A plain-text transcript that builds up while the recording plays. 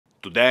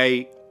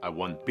Today, I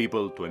want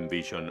people to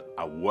envision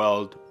a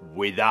world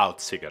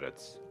without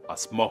cigarettes, a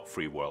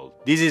smoke-free world.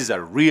 This is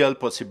a real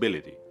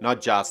possibility,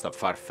 not just a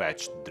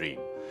far-fetched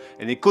dream.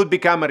 And it could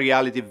become a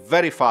reality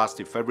very fast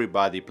if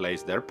everybody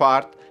plays their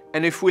part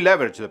and if we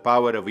leverage the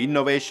power of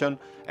innovation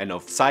and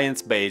of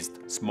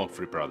science-based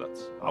smoke-free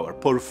products. Our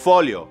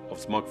portfolio of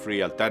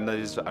smoke-free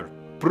alternatives are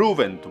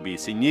proven to be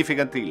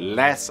significantly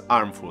less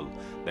harmful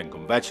than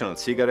conventional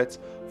cigarettes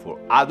for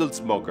adult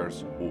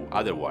smokers who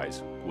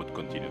otherwise would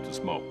continue to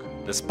smoke.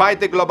 Despite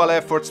the global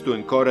efforts to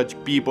encourage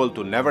people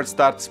to never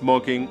start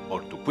smoking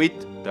or to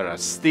quit, there are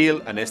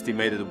still an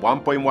estimated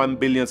 1.1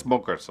 billion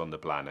smokers on the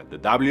planet. The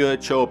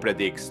WHO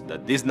predicts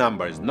that this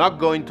number is not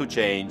going to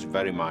change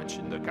very much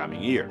in the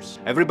coming years.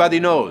 Everybody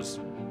knows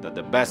that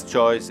the best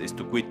choice is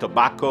to quit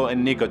tobacco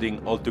and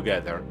nicotine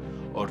altogether,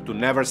 or to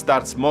never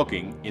start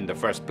smoking in the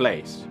first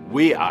place.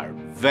 We are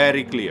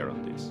very clear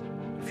on this.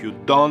 If you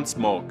don't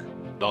smoke,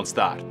 don't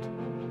start.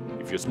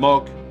 If you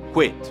smoke,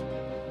 quit.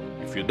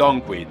 If you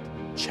don't quit,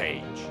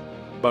 change.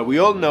 But we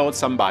all know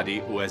somebody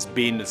who has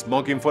been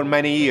smoking for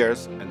many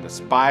years and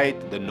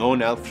despite the known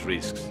health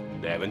risks,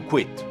 they haven't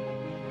quit.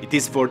 It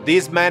is for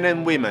these men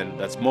and women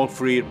that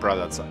smoke-free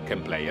products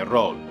can play a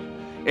role.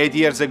 8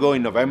 years ago,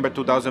 in November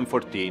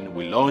 2014,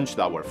 we launched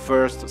our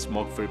first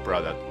smoke-free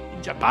product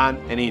in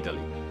Japan and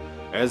Italy.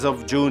 As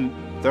of June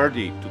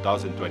 30,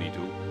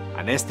 2022,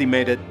 an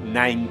estimated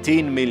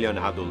 19 million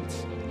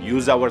adults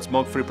use our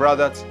smoke-free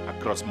products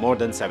across more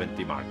than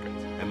 70 markets.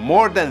 And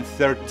more than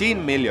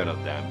 13 million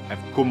of them have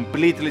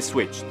completely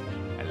switched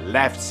and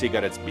left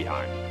cigarettes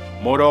behind.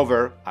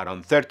 Moreover,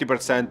 around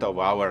 30% of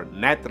our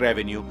net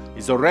revenue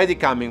is already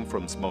coming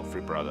from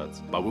smoke-free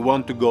products, but we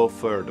want to go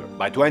further.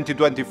 By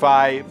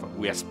 2025,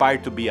 we aspire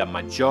to be a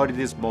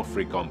majority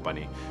smoke-free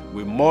company,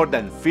 with more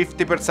than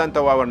 50%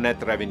 of our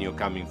net revenue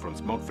coming from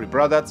smoke-free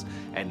products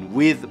and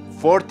with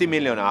 40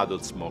 million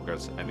adult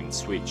smokers having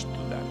switched to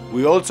them.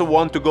 We also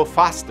want to go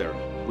faster.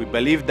 We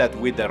believe that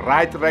with the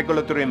right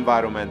regulatory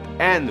environment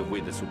and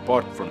with the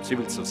support from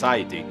civil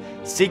society,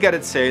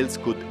 cigarette sales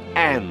could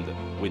end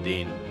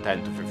within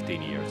 10 to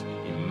 15 years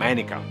in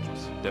many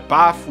countries. The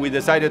path we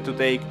decided to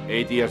take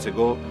 8 years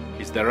ago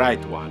is the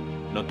right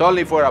one, not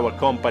only for our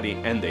company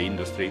and the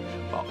industry,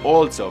 but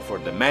also for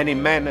the many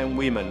men and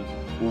women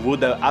who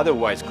would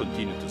otherwise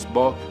continue to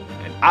smoke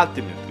and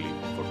ultimately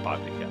for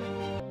public health.